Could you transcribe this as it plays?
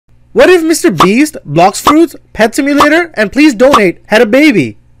What if MrBeast, Blox Fruits, Pet Simulator, and Please Donate had a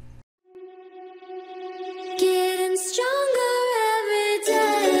baby? Getting stronger every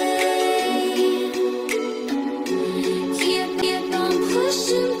day. Keep on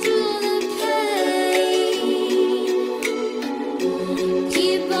pushing through the pain.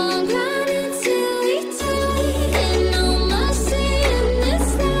 Keep on grinding till we die. Ain't no mercy in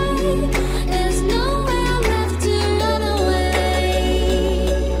this life. There's nowhere left to run away.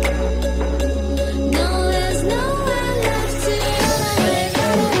 No, there's nowhere left to run away.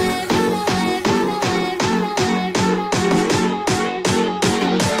 Run away, run away, run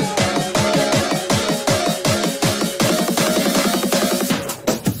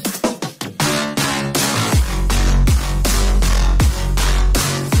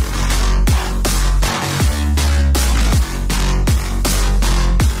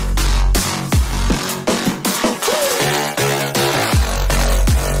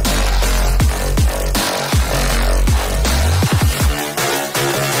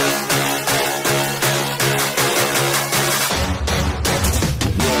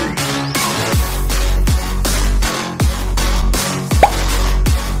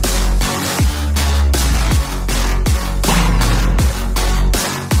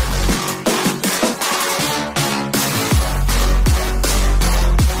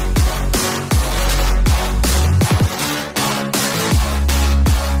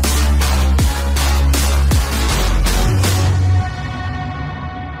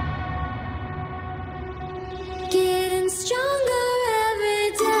Getting stronger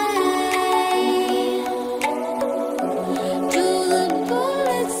every day. Through the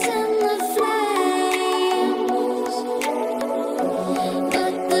bullets and the flames.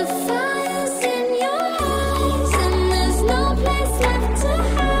 But the fire's in your eyes, and there's no place left to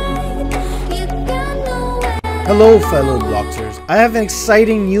hide. You got nowhere. Hello fellow Bloxers, I have an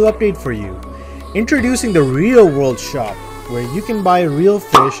exciting new update for you. Introducing the Real World Shop, where you can buy real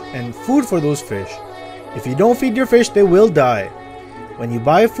fish and food for those fish. If you don't feed your fish, they will die. When you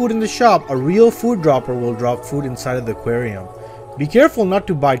buy food in the shop, a real food dropper will drop food inside of the aquarium. Be careful not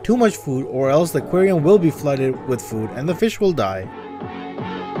to buy too much food, or else the aquarium will be flooded with food and the fish will die.